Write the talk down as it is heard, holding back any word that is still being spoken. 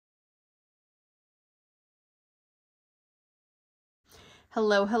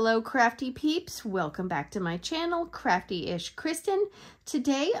Hello, hello, crafty peeps. Welcome back to my channel, Crafty-ish Kristen.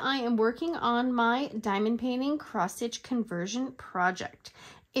 Today I am working on my diamond painting cross-stitch conversion project.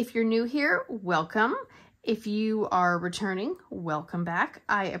 If you're new here, welcome. If you are returning, welcome back.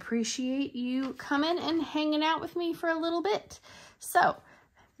 I appreciate you coming and hanging out with me for a little bit. So,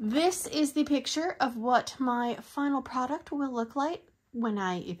 this is the picture of what my final product will look like when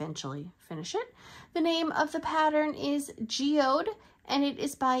I eventually finish it. The name of the pattern is Geode, and it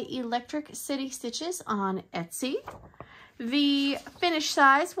is by Electric City Stitches on Etsy. The finished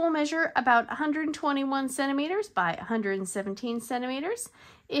size will measure about 121 centimeters by 117 centimeters.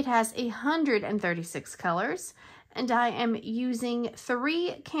 It has 136 colors, and I am using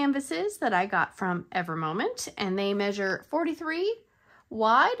 3 canvases that I got from EverMoment, and they measure 43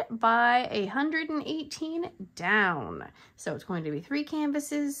 wide by 118 down. So it's going to be 3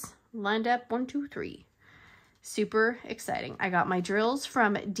 canvases lined up, 1, 2, 3. Super exciting. I got my drills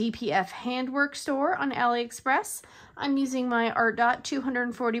from DPF Handwork store on AliExpress. I'm using my Art Dot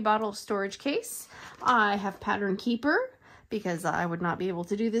 240 bottle storage case. I have Pattern Keeper because I would not be able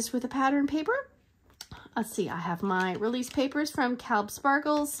to do this with a pattern paper. Let's see, I have my release papers from KALBS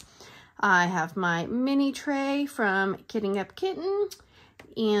Sparkles. I have my mini tray from Kitten,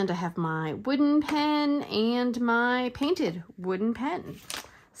 and I have my wooden pen and my painted wooden pen.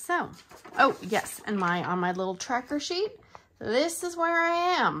 So, oh yes, and on my little tracker sheet, this is where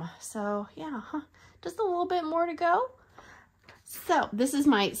I am. So yeah, just a little bit more to go. So this is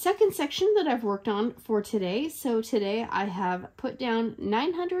my second section that I've worked on for today. So today I have put down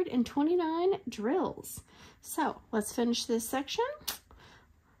 929 drills. So let's finish this section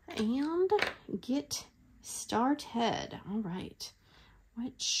and get started. All right,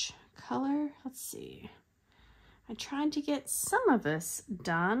 which color? Let's see. I tried to get some of this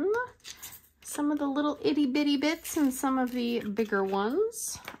done, some of the little itty bitty bits and some of the bigger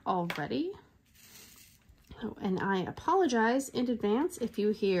ones already. Oh, and I apologize in advance if you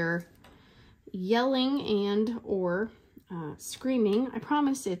hear yelling and or screaming. I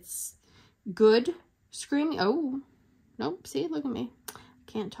promise it's good screaming. Oh, nope, see, look at me.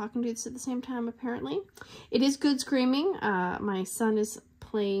 Can't talk and do this at the same time, apparently. It is good screaming. My son is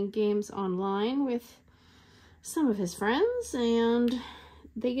playing games online with some of his friends, and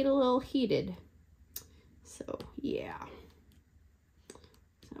they get a little heated. So, yeah.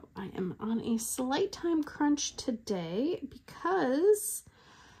 So, I am on a slight time crunch today because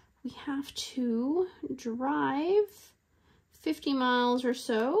we have to drive 50 miles or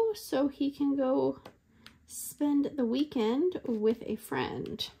so he can go spend the weekend with a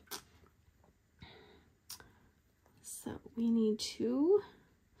friend. So, we need to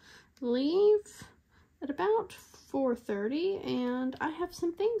leave at about 4:30, and I have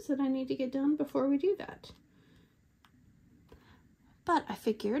some things that I need to get done before we do that. But I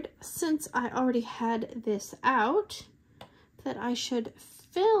figured, since I already had this out, that I should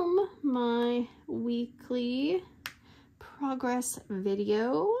film my weekly progress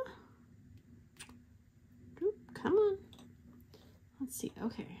video. Oop, come on. Let's see.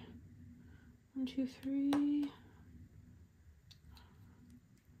 Okay. 1, 2, 3.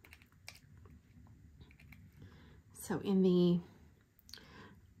 So in the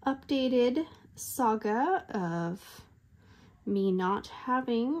updated saga of me not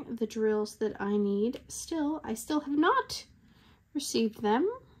having the drills that I need, I still have not received them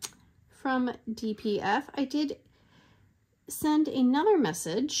from DPF. I did send another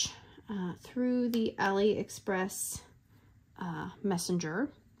message through the AliExpress messenger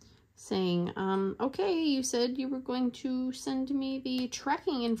saying, okay, you said you were going to send me the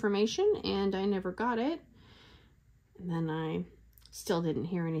tracking information and I never got it. And then I still didn't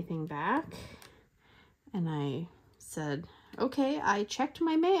hear anything back. And I said, okay, I checked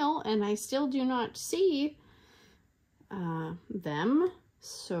my mail and I still do not see them.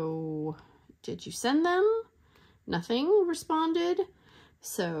 So did you send them? Nothing responded.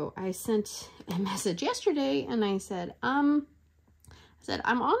 So I sent a message yesterday and I said, I'm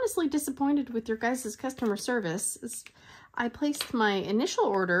honestly disappointed with your guys' customer service. I placed my initial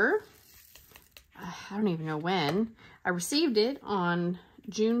order, I don't even know when. I received it on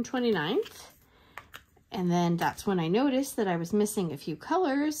June 29th, and then that's when I noticed that I was missing a few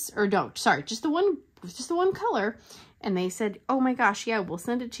colors, or no, sorry, just the one color, and they said, oh my gosh, yeah, we'll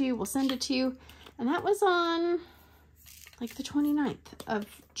send it to you, and that was on like the 29th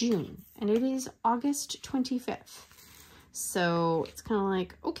of June, and it is August 25th, so it's kind of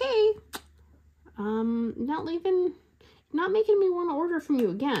like, okay, not making me want to order from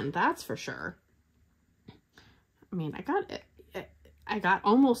you again, that's for sure. I mean, I got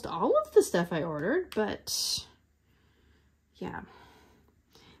almost all of the stuff I ordered, but yeah,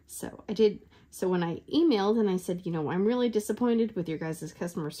 So I did. So when I emailed and I said, you know, I'm really disappointed with your guys'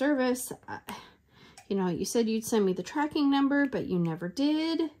 customer service. You know, you said you'd send me the tracking number, but you never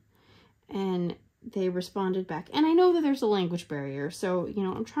did. And they responded back. And I know that there's a language barrier, so, you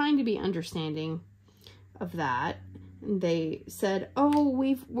know, I'm trying to be understanding of that. And they said, oh,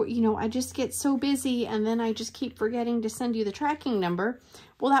 you know, I just get so busy and then I just keep forgetting to send you the tracking number.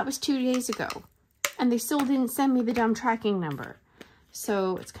 Well, that was 2 days ago. And they still didn't send me the dumb tracking number.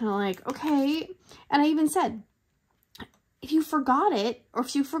 So it's kind of like, okay. And I even said, if you forgot it, or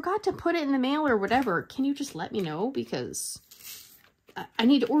if you forgot to put it in the mail or whatever, can you just let me know? Because I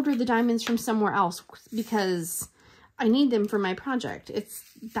need to order the diamonds from somewhere else because I need them for my project.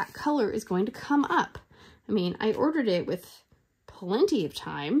 That color is going to come up. I mean, I ordered it with plenty of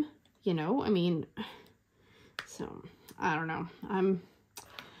time, you know, I mean, so I don't know.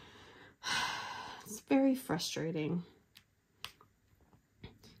 It's very frustrating.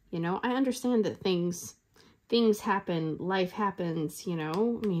 You know, I understand that things happen, life happens, you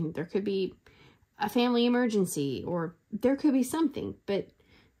know, I mean, there could be a family emergency or there could be something, but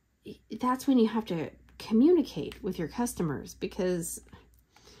that's when you have to communicate with your customers, because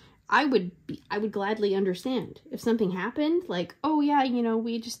I would gladly understand if something happened, like, oh yeah, you know,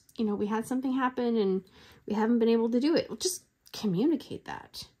 we had something happen and we haven't been able to do it. Well, just communicate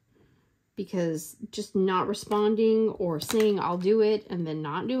that. Because just not responding or saying I'll do it and then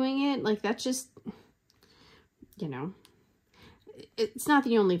not doing it, like, that's just, you know, it's not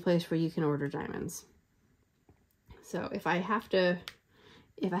the only place where you can order diamonds. So if I have to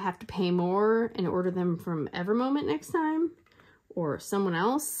pay more and order them from EverMoment next time or someone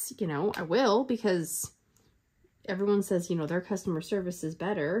else, you know, I will, because everyone says, you know, their customer service is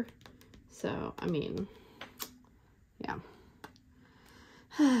better. So, I mean, yeah.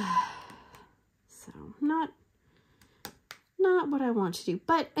 So not what I want to do,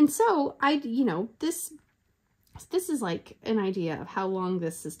 but, and so you know, this is like an idea of how long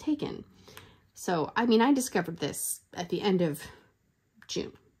this has taken. So, I mean, I discovered this at the end of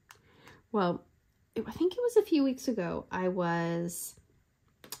June. Well, I think it was a few weeks ago. I was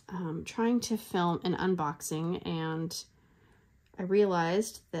trying to film an unboxing, and I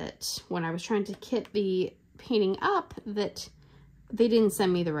realized that when I was trying to kit the painting up, that they didn't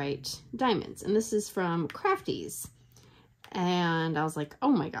send me the right diamonds. And this is from Crafty-ish. And I was like, oh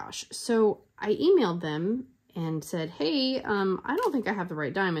my gosh. So I emailed them and said, hey, I don't think I have the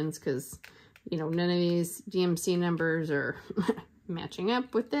right diamonds because, you know, none of these DMC numbers are matching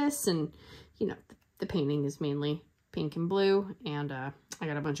up with this. And, you know, the painting is mainly pink and blue. And I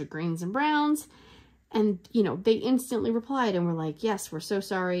got a bunch of greens and browns. And, you know, they instantly replied and were like, yes, we're so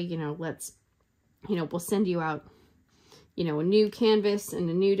sorry. You know, we'll send you out, you know, a new canvas and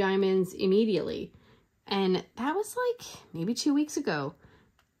a new diamonds immediately. And that was like maybe 2 weeks ago.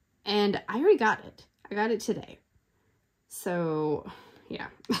 And I already got it. I got it today. So yeah,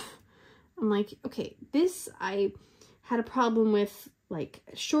 I'm like, okay, this I had a problem with, like,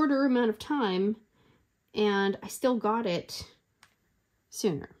 a shorter amount of time, and I still got it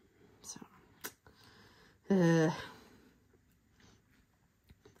sooner. So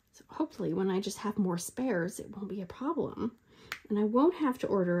hopefully when I just have more spares, it won't be a problem. And I won't have to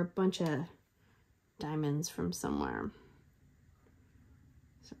order a bunch of diamonds from somewhere.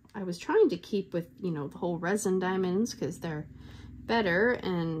 So I was trying to keep with, you know, the whole resin diamonds because they're better.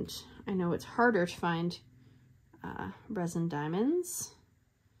 And I know it's harder to find resin diamonds.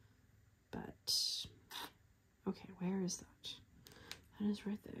 But, okay, where is that? That is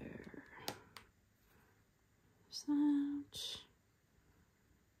right there. There's that.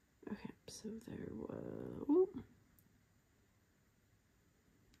 Okay, so there was, ooh.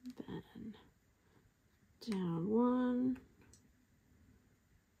 Then down one,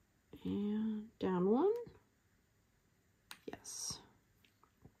 and down one, yes.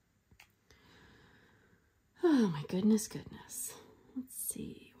 Oh my goodness. Let's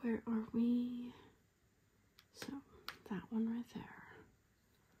see, where are we? So that one right there.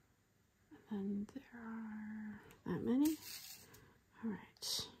 And then there are that many. All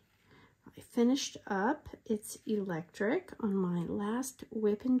right. I finished up It's Electric on my last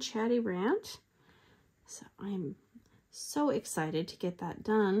Whip and Chatty rant. So I'm so excited to get that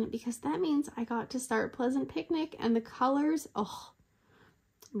done because that means I got to start Pleasant Picnic, and the colors, oh,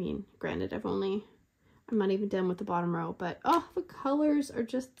 I mean, granted, I'm not even done with the bottom row, but oh, the colors are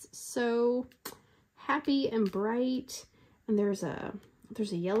just so happy and bright. And there's a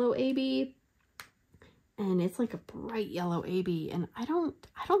yellow AB, and it's like a bright yellow AB, and I don't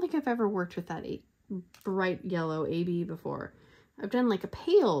think I've ever worked with that bright yellow AB before. I've done like a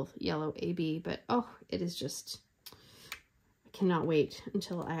pale yellow AB, but oh, it is just, I cannot wait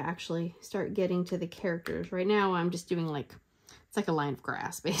until I actually start getting to the characters. Right now I'm just doing like, it's like a line of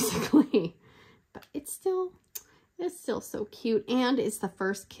grass basically, but it's still so cute. And it's the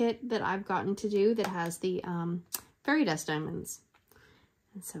first kit that I've gotten to do that has the fairy dust diamonds.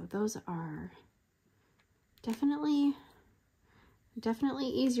 And so those are definitely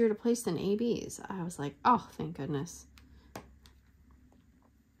easier to place than ABs. I was like, oh, thank goodness.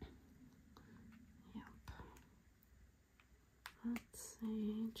 Yep. Let's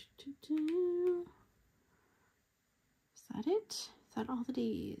see. Is that it? Is that all the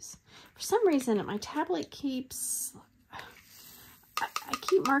D's? For some reason, my tablet keeps... I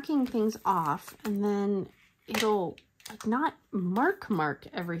keep marking things off, and then it'll like not mark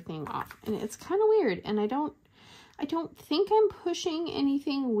everything off, and it's kind of weird. And I don't think I'm pushing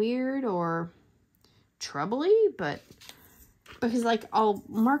anything weird or troubly, but because like I'll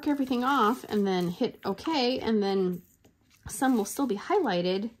mark everything off and then hit OK, and then some will still be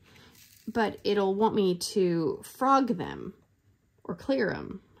highlighted, but it'll want me to frog them or clear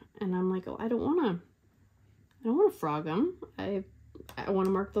them, and I'm like, oh, I don't want to frog them. I want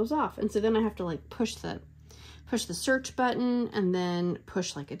to mark those off. And so then I have to like push the search button and then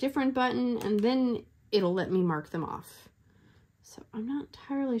push like a different button, and then it'll let me mark them off. So I'm not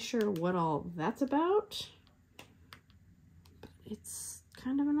entirely sure what all that's about, but it's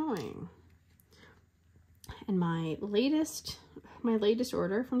kind of annoying. And my latest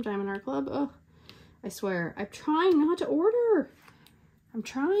order from Diamond Art Club, oh, I swear, I'm trying not to order. I'm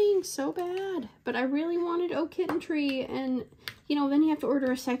trying so bad, but I really wanted Oh Kitten Tree, and you know, then you have to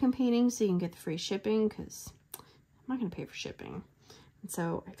order a second painting so you can get the free shipping, because I'm not going to pay for shipping. And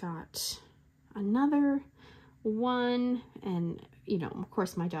so I got another one, and you know, of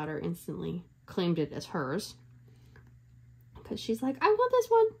course my daughter instantly claimed it as hers because she's like, I want this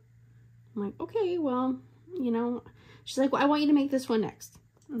one. I'm like, okay, well, you know, she's like, well, I want you to make this one next.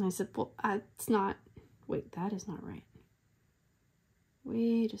 And I said, well, it's not, wait, that is not right.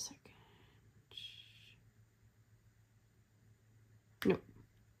 Wait a second. Nope,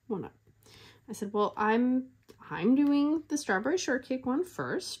 one up. I said, well, I'm doing the strawberry shortcake one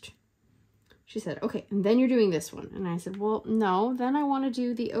first. She said, okay, and then you're doing this one. And I said, well, no, then I want to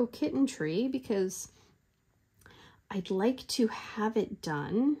do the Oh Kitten Tree because I'd like to have it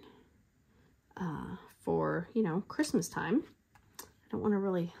done for, you know, Christmas time. I don't want to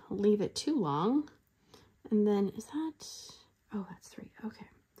really leave it too long. And then is that, oh, that's 3. Okay.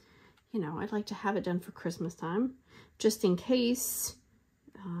 You know, I'd like to have it done for Christmas time, just in case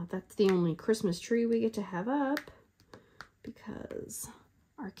that's the only Christmas tree we get to have up, because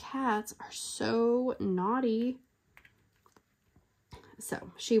our cats are so naughty.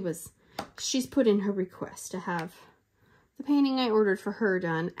 So she's put in her request to have the painting I ordered for her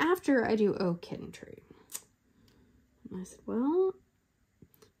done after I do Oh Kitten Tree. And I said, well,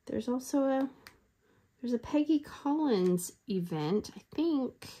 there's also there's a Peggy Collins event. I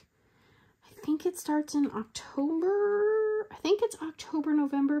think it starts in October. I think it's October,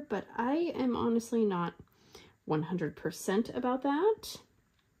 November, but I am honestly not 100% about that.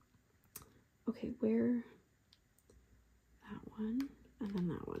 Okay, where? That one, and then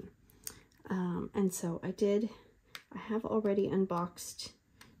that one. And so I have already unboxed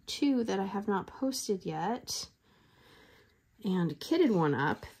 2 that I have not posted yet, and kitted one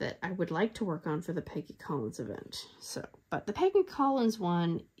up that I would like to work on for the Peggy Collins event. So, but the Peggy Collins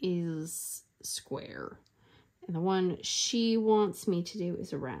one is square, and the one she wants me to do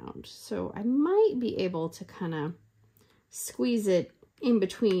is round. So I might be able to kind of squeeze it in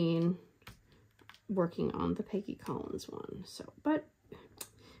between working on the Peggy Collins one. So, but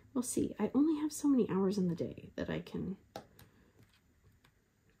we'll see. I only have so many hours in the day that I can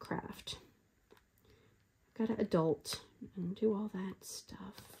craft. I've got to adult and do all that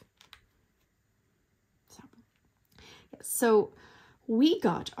stuff. So, yeah, so we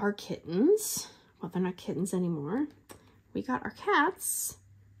got our kittens. Well, they're not kittens anymore. We got our cats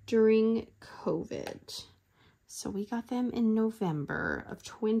during COVID. So we got them in November of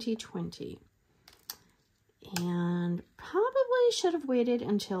 2020. And probably should have waited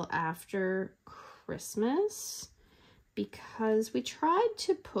until after Christmas, because we tried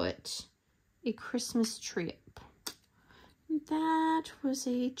to put a Christmas tree up. That was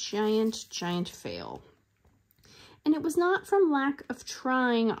a giant fail. And it was not from lack of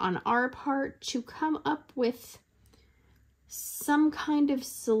trying on our part to come up with some kind of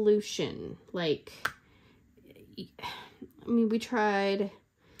solution. Like, I mean, we tried,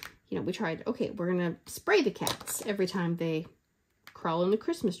 okay, we're going to spray the cats every time they crawl in the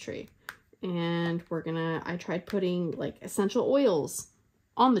Christmas tree. And I tried putting like essential oils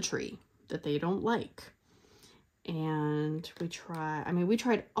on the tree that they don't like. And we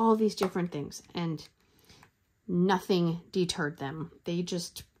tried all these different things, and nothing deterred them. They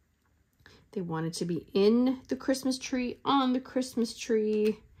wanted to be in the Christmas tree, on the Christmas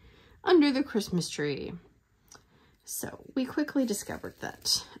tree, under the Christmas tree. So we quickly discovered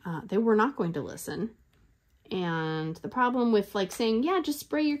that they were not going to listen. And the problem with like saying, yeah, just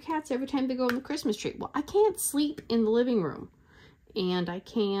spray your cats every time they go in the Christmas tree. Well, I can't sleep in the living room, and I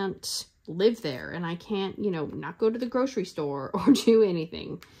can't live there, and I can't, you know, not go to the grocery store or do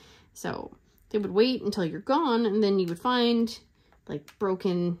anything. So they would wait until you're gone, and then you would find like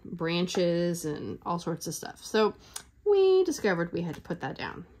broken branches and all sorts of stuff. So we discovered we had to put that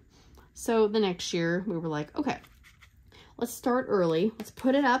down. So the next year we were like, okay, let's start early. Let's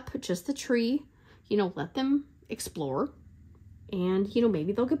put it up, just the tree, you know, let them explore, and, you know,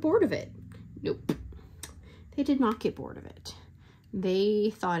 maybe they'll get bored of it. Nope. They did not get bored of it.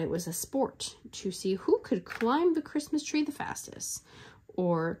 They thought it was a sport to see who could climb the Christmas tree the fastest,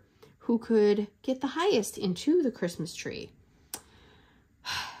 or who could get the highest into the Christmas tree.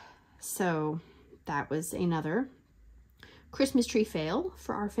 So that was another Christmas tree fail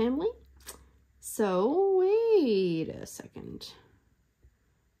for our family. So wait a second.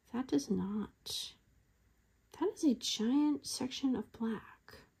 That is not, that is a giant section of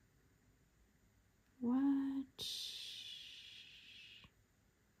black. What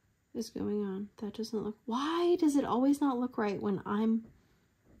is going on? That doesn't look, why does it always not look right when I'm,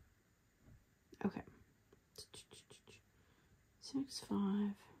 okay. 6, 5.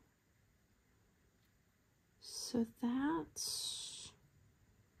 So that's,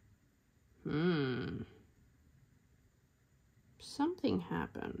 something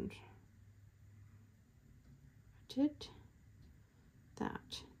happened. I did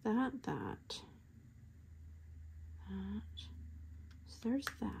that. So there's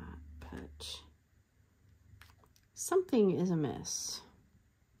that, but something is amiss.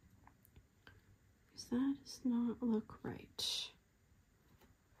 Because that does not look right.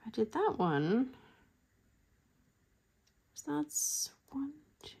 I did that one. So that's 1,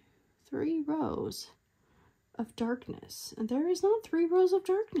 2, 3 rows of darkness. And there is not 3 rows of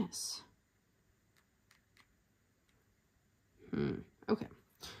darkness. Okay.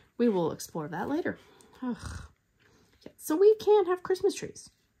 We will explore that later. Ugh. Yeah, so we can't have Christmas trees.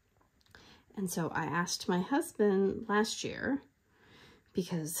 And so I asked my husband last year,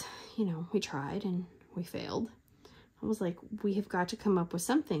 because, you know, we tried and we failed. I was like, we have got to come up with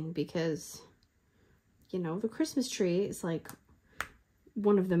something, because, you know, the Christmas tree is like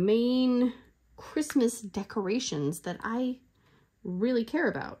one of the main Christmas decorations that I really care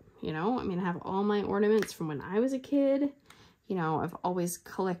about. You know, I mean, I have all my ornaments from when I was a kid. You know, I've always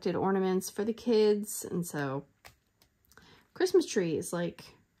collected ornaments for the kids. And so Christmas tree is like,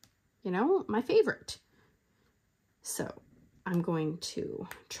 you know, my favorite. So I'm going to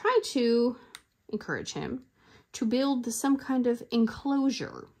try to encourage him to build some kind of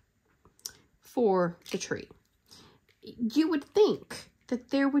enclosure for the tree. You would think that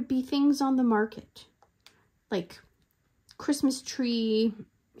there would be things on the market, like Christmas tree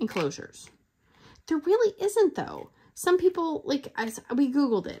enclosures. There really isn't, though. Some people, like, we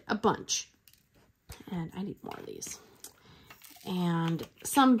Googled it a bunch, and I need more of these. And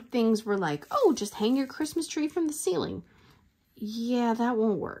some things were like, oh, just hang your Christmas tree from the ceiling. Yeah, that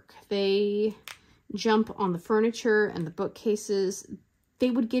won't work. They jump on the furniture and the bookcases.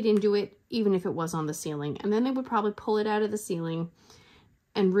 They would get into it even if it was on the ceiling. And then they would probably pull it out of the ceiling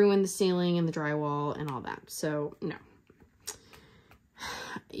and ruin the ceiling and the drywall and all that. So, no.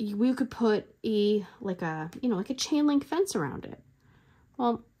 We could put like a chain link fence around it.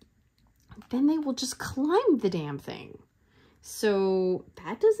 Well, then they will just climb the damn thing. So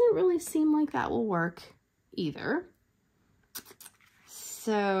that doesn't really seem like that will work either.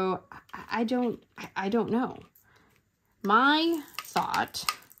 So I don't know. My thought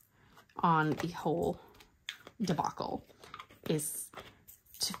on the whole debacle is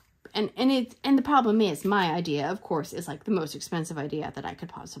to, and the problem is, my idea, of course, is like the most expensive idea that I could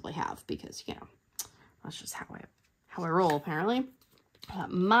possibly have, because, you know, that's just how I roll, apparently.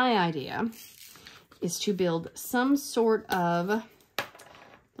 My idea is to build some sort of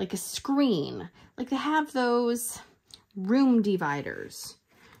like a screen, like they have those room dividers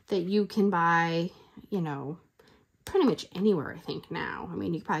that you can buy, you know, pretty much anywhere, I think, now. I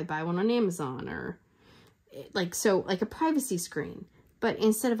mean, you could probably buy one on Amazon, or like, so like a privacy screen. But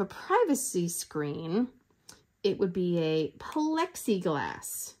instead of a privacy screen, it would be a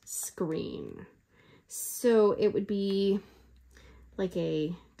plexiglass screen. So it would be like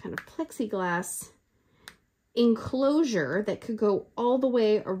a kind of plexiglass enclosure that could go all the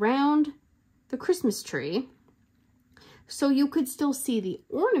way around the Christmas tree. So you could still see the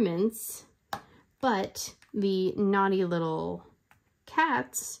ornaments, but the naughty little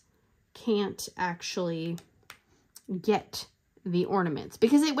cats can't actually get the ornaments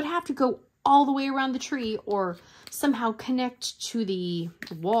because it would have to go all the way around the tree or somehow connect to the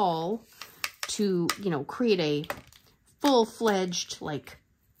wall to, you know, create a full-fledged, like,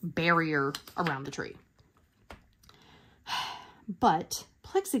 barrier around the tree. But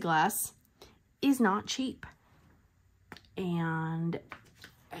plexiglass is not cheap. And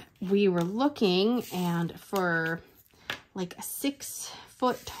we were looking, and for like a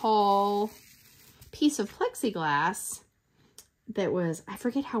 6-foot tall piece of plexiglass that was, I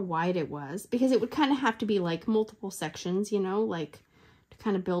forget how wide it was, because it would kind of have to be like multiple sections, you know, like to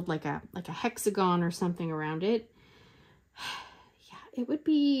kind of build like a hexagon or something around it. Yeah, it would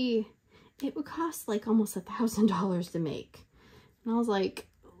cost like almost $1,000 to make. And I was like,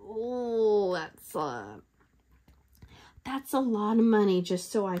 oh, that's a lot of money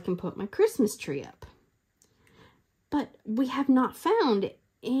just so I can put my Christmas tree up. But we have not found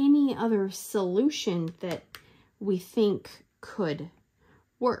any other solution that we think could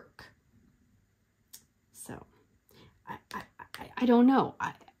work. So I don't know.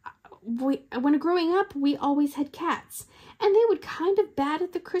 When growing up, we always had cats, and they would kind of bat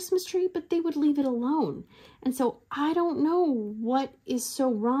at the Christmas tree, but they would leave it alone. And so I don't know what is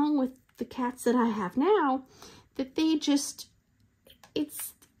so wrong with the cats that I have now that they just,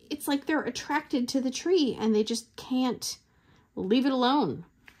 it's like they're attracted to the tree and they just can't leave it alone.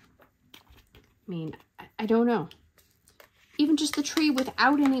 I mean, I don't know. Even just the tree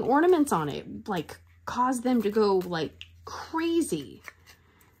without any ornaments on it, like, caused them to go, like, crazy.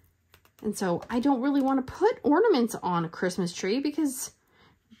 And so I don't really want to put ornaments on a Christmas tree because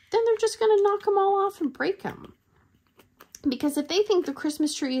then they're just going to knock them all off and break them. Because if they think the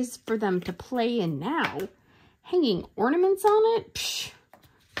Christmas tree is for them to play in now, hanging ornaments on it, psh,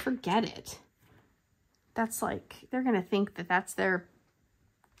 forget it. That's like, they're going to think that that's their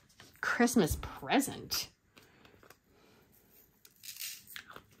Christmas present.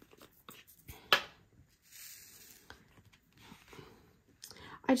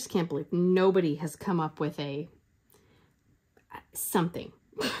 I just can't believe nobody has come up with something.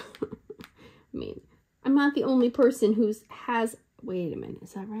 I mean, I'm not the only person has, wait a minute,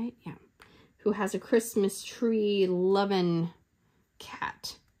 is that right? Yeah. Who has a Christmas tree loving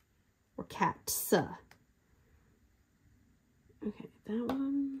cat or cats. Okay, that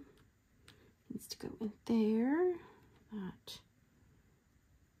one needs to go in there. That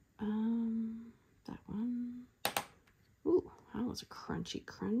one. Ooh, that was a crunchy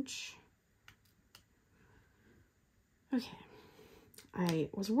crunch. Okay. I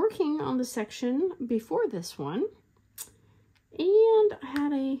was working on the section before this one, and I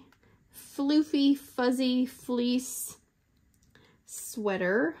had a floofy, fuzzy fleece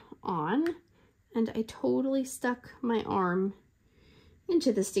sweater on, and I totally stuck my arm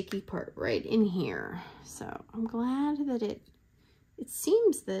into the sticky part right in here. So I'm glad that it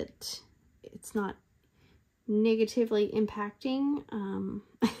seems that it's not negatively impacting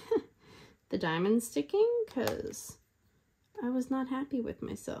the diamond sticking, because I was not happy with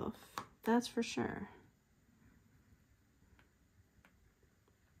myself, that's for sure.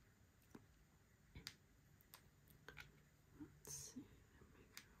 Let's see.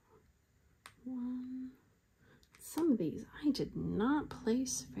 One. Some of these I did not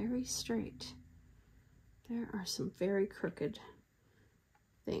place very straight. There are some very crooked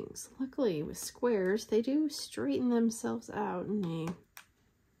things. Luckily with squares, they do straighten themselves out in a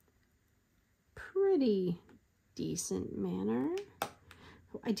pretty decent manner.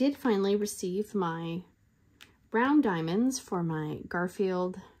 I did finally receive my round diamonds for my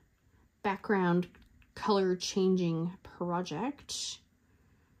Garfield background color changing project.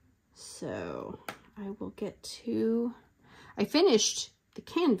 So I will get to, I finished the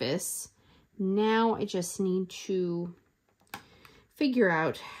canvas. Now I just need to figure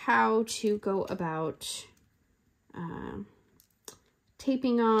out how to go about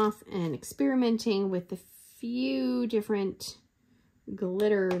taping off and experimenting with the few different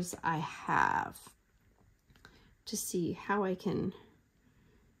glitters I have to see how I can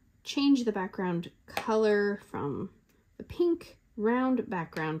change the background color from the pink round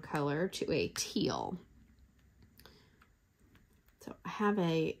background color to a teal. So I have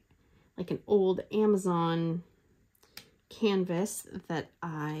like an old Amazon canvas that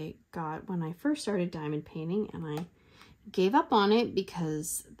I got when I first started diamond painting, and I gave up on it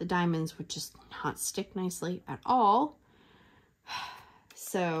because the diamonds would just not stick nicely at all.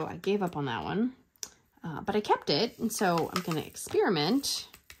 So I gave up on that one, but I kept it, and so I'm going to experiment.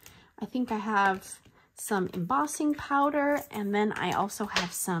 I think I have some embossing powder, and then I also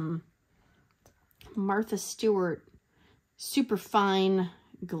have some Martha Stewart super fine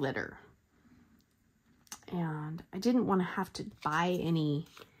glitter. And I didn't want to have to buy anything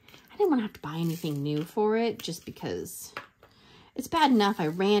new for it, just because it's bad enough I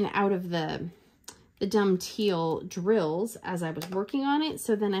ran out of the dumb teal drills as I was working on it,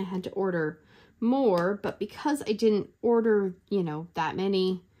 so then I had to order more, but because I didn't order, you know, that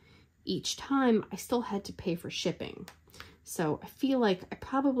many each time, I still had to pay for shipping. So I feel like I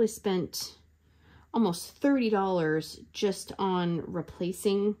probably spent almost $30 just on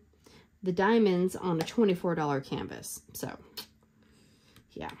replacing the diamonds on a $24 canvas. So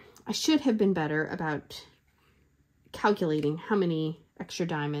yeah, I should have been better about calculating how many extra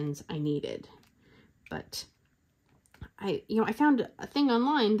diamonds I needed. But I found a thing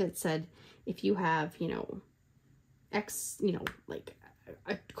online that said if you have, like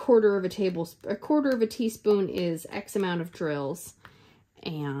a quarter of a teaspoon is X amount of drills.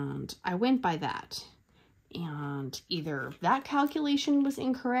 And I went by that. And either that calculation was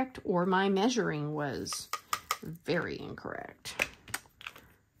incorrect or my measuring was very incorrect.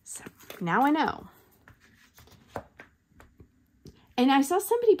 So now I know. And I saw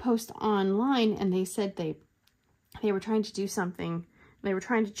somebody post online and they said they were trying to do something. They were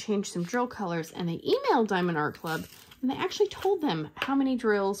trying to change some drill colors, and they emailed Diamond Art Club and they actually told them how many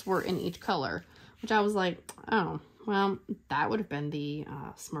drills were in each color, which I was like, oh, well, that would have been the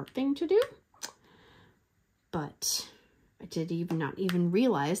smart thing to do. But I did not even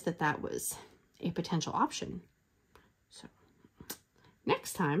realize that that was a potential option. So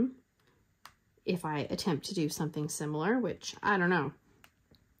next time, if I attempt to do something similar, which I don't know,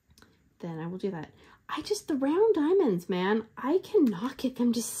 then I will do that. The round diamonds, man, I cannot get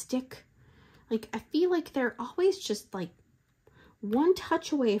them to stick. Like, I feel like they're always just like one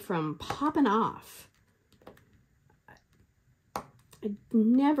touch away from popping off. I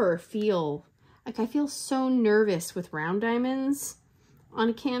never feel, like, I feel so nervous with round diamonds on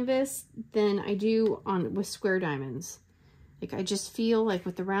a canvas than I do with square diamonds. Like, I just feel like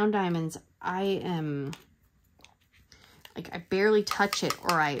with the round diamonds, I barely touch it,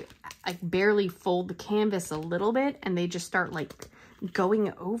 or I barely fold the canvas a little bit and they just start like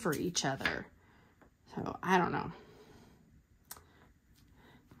going over each other. So I don't know.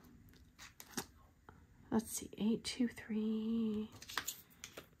 Let's see, 8, 2, 3.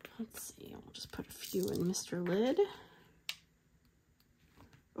 Let's see, I'll just put a few in Mr. Lid.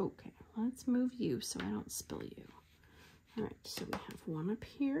 Okay, let's move you so I don't spill you. All right, so we have one up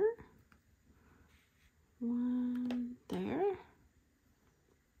here. One there.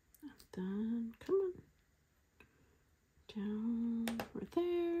 Done. Come on. Down right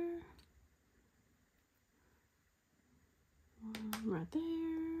there. One right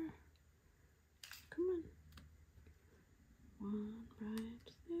there. Come on. One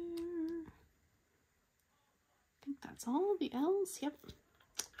right there. I think that's all the L's. Yep.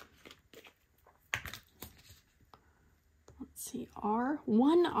 Let's see. R.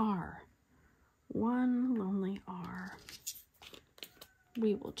 One R. One lonely R.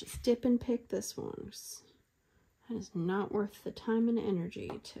 We will just dip and pick this one. That is not worth the time and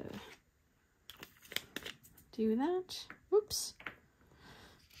energy to do that. Oops. I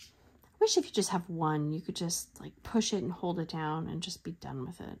wish if you just have one, you could just like push it and hold it down and just be done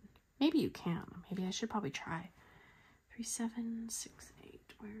with it. Maybe you can. Maybe I should probably try. 3, 7, 6,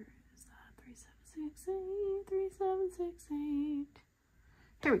 8. Where is that? 3, 7, 6, 8. 3, 7, 6, 8.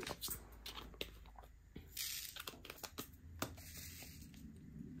 Here we go.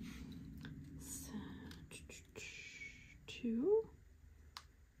 Two.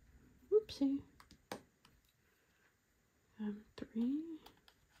 Oopsie.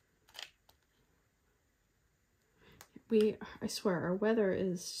 3. I swear, our weather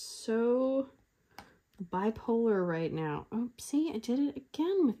is so bipolar right now. Oopsie, I did it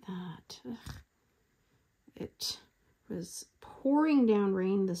again with that. Ugh. It was pouring down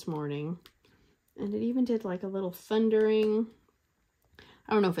rain this morning, and it even did like a little thundering.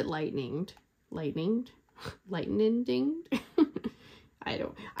 I don't know if it lightninged.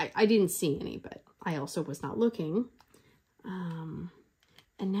 I didn't see any, but I also was not looking.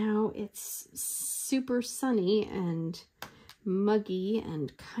 And now it's super sunny and muggy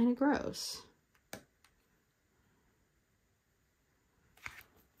and kind of gross.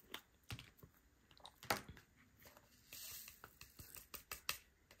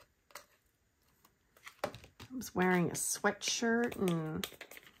 I was wearing a sweatshirt and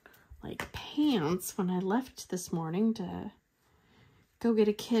like pants when I left this morning to go get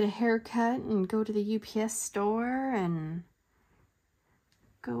a kid a haircut and go to the UPS store, and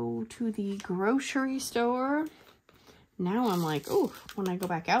go to the grocery store. Now I'm like, oh, when I go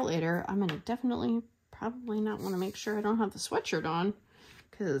back out later, I'm gonna definitely probably not want to make sure I don't have the sweatshirt on,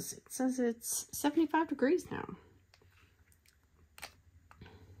 because it says it's 75 degrees now.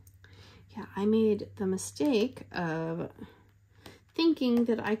 Yeah, I made the mistake of thinking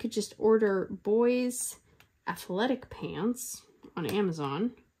that I could just order boys' athletic pants on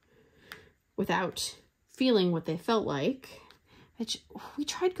Amazon without feeling what they felt like. We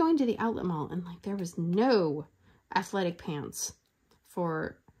tried going to the outlet mall and like there was no athletic pants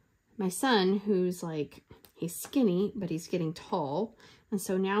for my son, who's like, he's skinny, but he's getting tall. And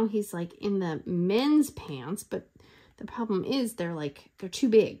so now he's like in the men's pants, but the problem is they're too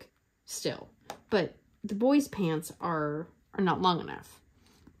big still. But the boys' pants are not long enough.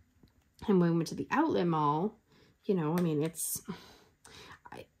 And when we went to the outlet mall, you know, I mean,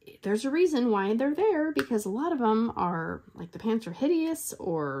 there's a reason why they're there, because a lot of them are like the pants are hideous,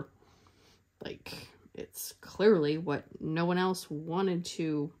 or like it's clearly what no one else wanted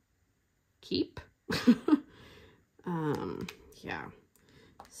to keep. Yeah.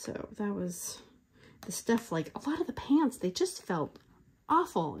 So that was the stuff. Like a lot of the pants, they just felt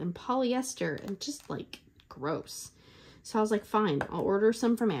awful and polyester and just like gross. So I was like, fine, I'll order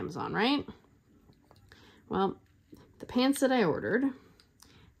some from Amazon, right? Well, the pants that I ordered,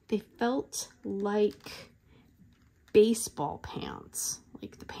 they felt like baseball pants,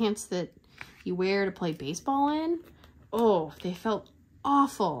 like the pants that you wear to play baseball in. Oh, they felt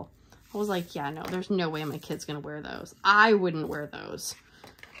awful. I was like, yeah, no, there's no way my kid's gonna wear those. I wouldn't wear those.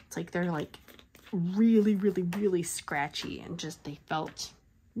 It's like they're like really, really, really scratchy and just they felt,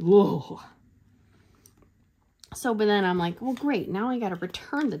 whoa. So, but then I'm like, well, great, now I gotta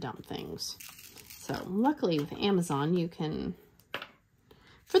return the dumb things. So luckily with Amazon, you can,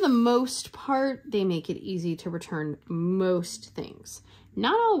 for the most part, they make it easy to return most things.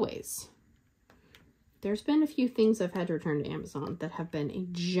 Not always. There's been a few things I've had to return to Amazon that have been a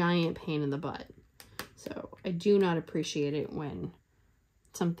giant pain in the butt. So I do not appreciate it when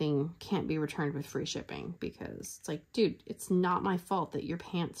something can't be returned with free shipping, because it's like, dude, it's not my fault that your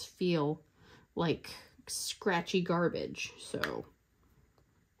pants feel like scratchy garbage. So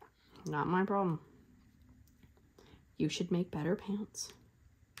not my problem. You should make better pants.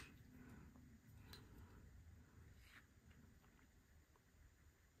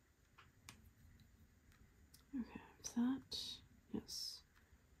 Okay, is that? Yes,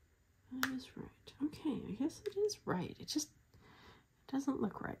 that is right. Okay, I guess it is right. It just doesn't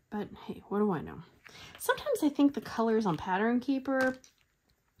look right, but hey, what do I know? Sometimes I think the colors on Pattern Keeper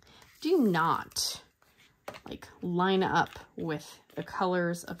do not like line up with the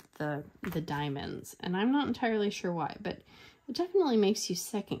colors of the diamonds, and I'm not entirely sure why, but it definitely makes you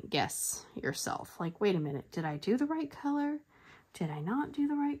second guess yourself. Like, wait a minute, did I do the right color? Did I not do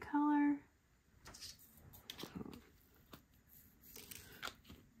the right color?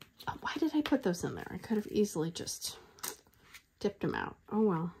 Oh, why did I put those in there? I could have easily just dipped them out. Oh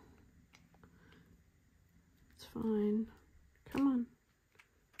well. It's fine. Come on.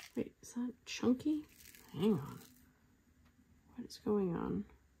 Wait, is that chunky? Hang on. What is going on?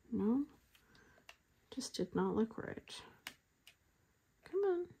 No? Just did not look right. Come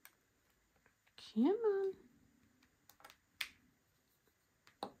on. Come on.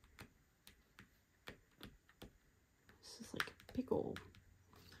 This is like a big old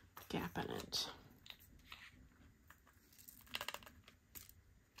gap in it.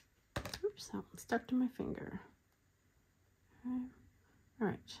 Oops, that one stuck to my finger. Okay. All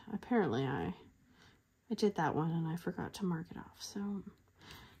right, apparently I did that one and I forgot to mark it off. So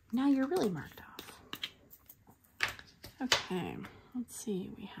now you're really marked off. Okay, let's see,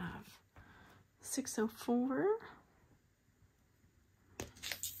 we have 604.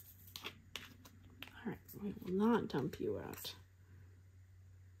 All right, we will not dump you out.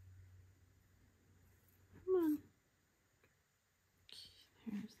 Come on.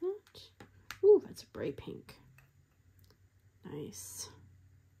 There's that. Ooh, that's a bright pink. Nice.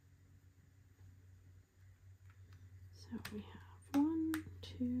 So we have 1,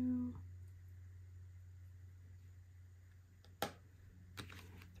 2,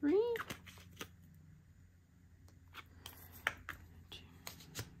 3.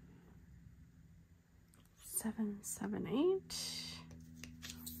 7, 7, 8.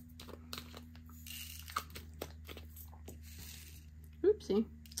 Oopsie.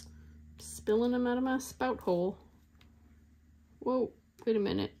 Spilling them out of my spout hole. Whoa, wait a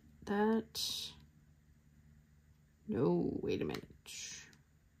minute. No, wait a minute.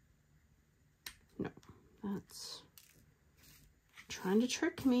 No, that's trying to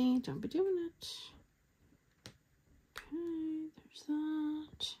trick me. Don't be doing it. Okay, there's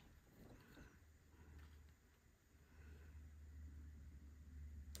that.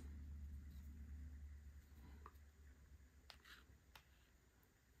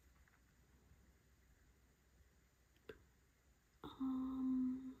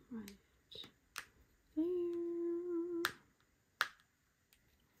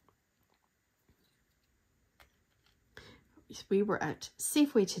 we were at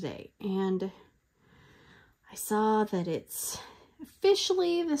Safeway today and I saw that it's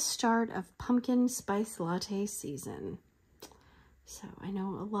officially the start of pumpkin spice latte season. So I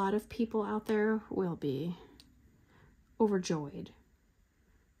know a lot of people out there will be overjoyed.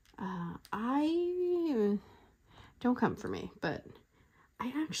 Don't come for me, but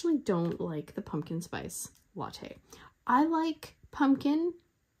I actually don't like the pumpkin spice latte. I like pumpkin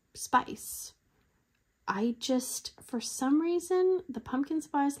spice. I just, for some reason, the pumpkin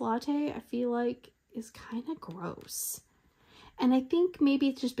spice latte, I feel like is kind of gross. And I think maybe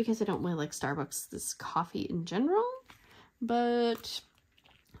it's just because I don't really like Starbucks coffee in general, but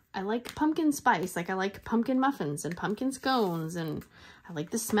I like pumpkin spice. Like I like pumpkin muffins and pumpkin scones, and I like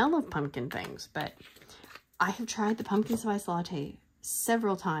the smell of pumpkin things, but I have tried the pumpkin spice latte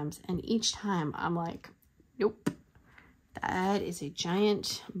several times, and each time I'm like, nope, that is a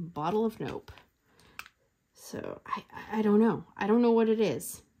giant bottle of nope. So I don't know. I don't know what it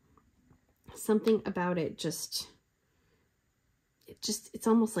is. Something about it it's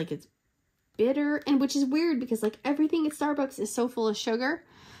almost like it's bitter, and which is weird because like everything at Starbucks is so full of sugar,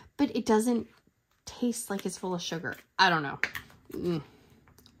 but it doesn't taste like it's full of sugar. I don't know.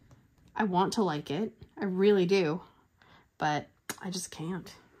 I want to like it. I really do, but I just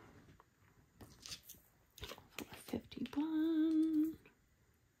can't. 51.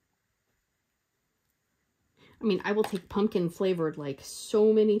 I mean, I will take pumpkin flavored like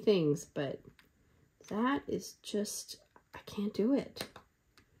so many things, but that is just, I can't do it.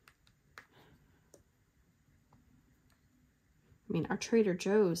 I mean, our Trader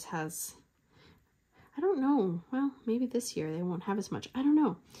Joe's has, I don't know, well, maybe this year they won't have as much. I don't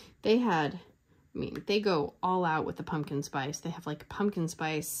know. They had, I mean, they go all out with the pumpkin spice. They have like pumpkin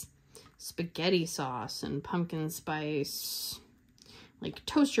spice spaghetti sauce and pumpkin spice like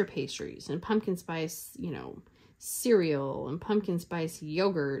toaster pastries and pumpkin spice, you know, cereal and pumpkin spice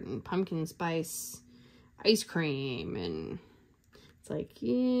yogurt and pumpkin spice ice cream. And it's like,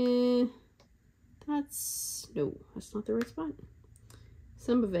 yeah, that's not the right spot.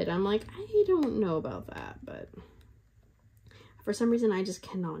 Some of it, I'm like, I don't know about that, but for some reason, I just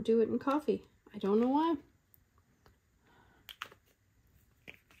cannot do it in coffee. I don't know why.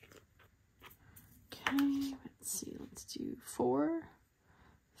 Okay, let's see. Let's do 4,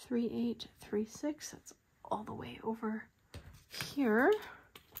 3, 8, 3, 6. That's all the way over here.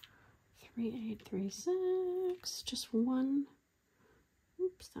 3, 8, 3, 6. Just one.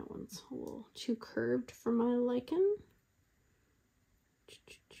 Oops, that one's a little too curved for my liking.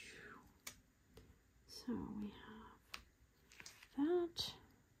 So we have that.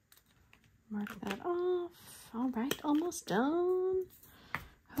 Mark that off. All right, almost done.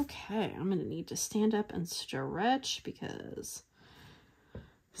 Okay, I'm gonna need to stand up and stretch because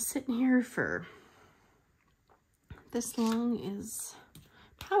sitting here for this long is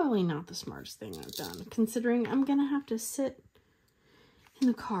probably not the smartest thing I've done, considering I'm gonna have to sit in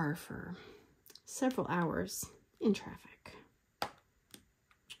the car for several hours in traffic.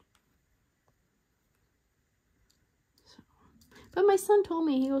 But my son told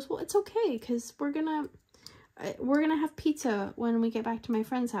me, he goes, well, it's okay because we're gonna have pizza when we get back to my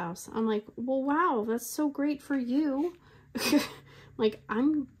friend's house. I'm like, well, wow, that's so great for you. Like,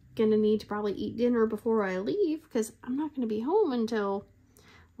 I'm gonna need to probably eat dinner before I leave because I'm not gonna be home until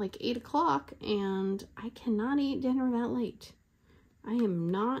like 8 o'clock, and I cannot eat dinner that late. I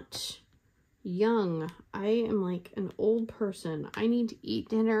am not young. I am like an old person. I need to eat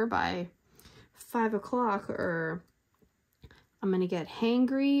dinner by 5 o'clock or I'm gonna get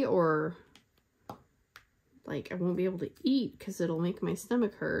hangry, or like I won't be able to eat because it'll make my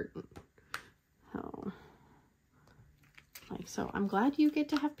stomach hurt. So I'm glad you get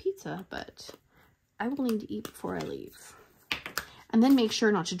to have pizza, but I will need to eat before I leave. And then make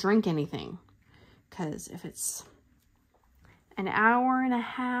sure not to drink anything, because if it's an hour and a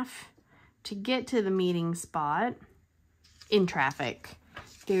half to get to the meeting spot in traffic,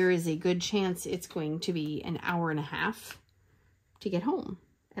 there is a good chance it's going to be an hour and a half to get home,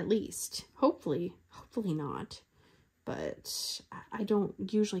 at least. Hopefully not. But I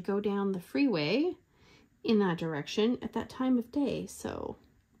don't usually go down the freeway in that direction at that time of day, so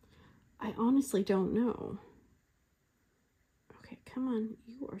I honestly don't know. Okay, come on.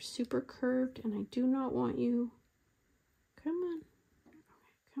 You are super curved, and I do not want you. Come on.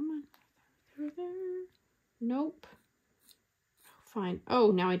 Okay, come on. Through there. Nope. Fine. Oh,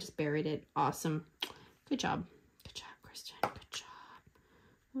 now I just buried it. Awesome. Good job. Good job, Kristen. Good job.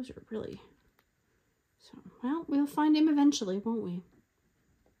 Those are really... So, well, we'll find him eventually, won't we?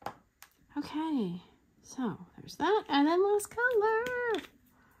 Okay. So, there's that. And then last color.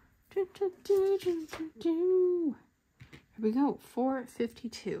 Here we go,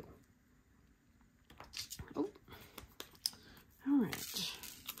 452. Oh, all right.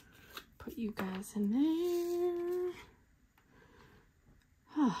 Put you guys in there.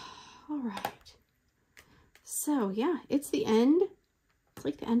 All right. So yeah, it's the end. It's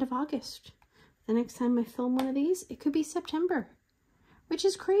like the end of August. The next time I film one of these, it could be September, which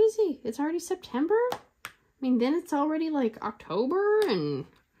is crazy. It's already September. I mean, then it's already like October, and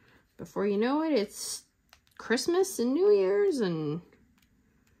before you know it, it's Christmas and New Year's, and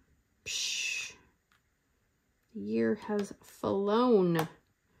psh, the year has flown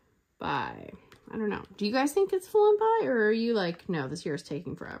by. I don't know. Do you guys think it's flown by, or are you like, no, this year is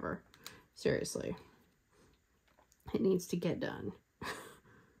taking forever? Seriously. It needs to get done.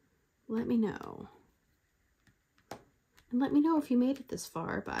 Let me know. And let me know if you made it this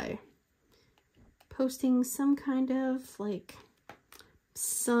far by posting some kind of like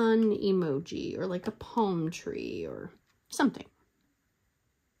sun emoji or like a palm tree or something.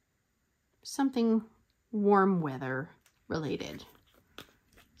 Something warm weather related.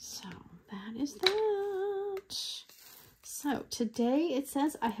 So that is that. So today it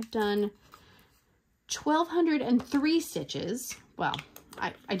says I have done 1,203 stitches. Well,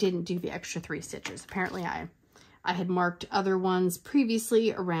 I didn't do the extra 3 stitches. Apparently I had marked other ones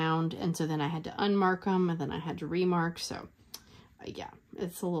previously around, and so then I had to unmark them, and then I had to remark. So yeah,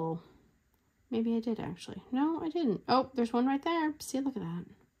 it's a little, maybe I did actually. No, I didn't. Oh, there's one right there. See, look at that.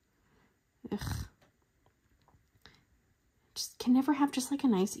 Ugh. Just can never have just like a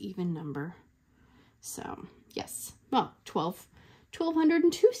nice even number. So yes, well,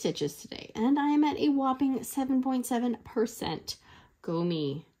 1,202 stitches today, and I am at a whopping 7.7%. Go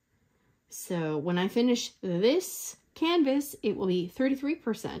me. So when I finish this canvas, it will be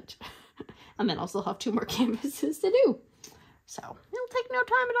 33%. And then I'll still have 2 more canvases to do. So it'll take no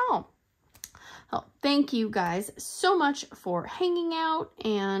time at all. Well, thank you guys so much for hanging out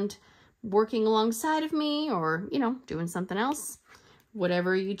and working alongside of me, or, you know, doing something else.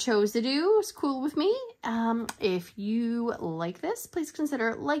 Whatever you chose to do is cool with me. If you like this, please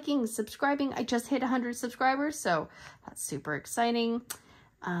consider liking, subscribing. I just hit 100 subscribers, so that's super exciting.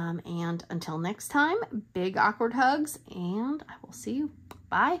 And until next time, big awkward hugs, and I will see you.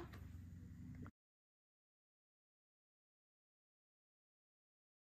 Bye.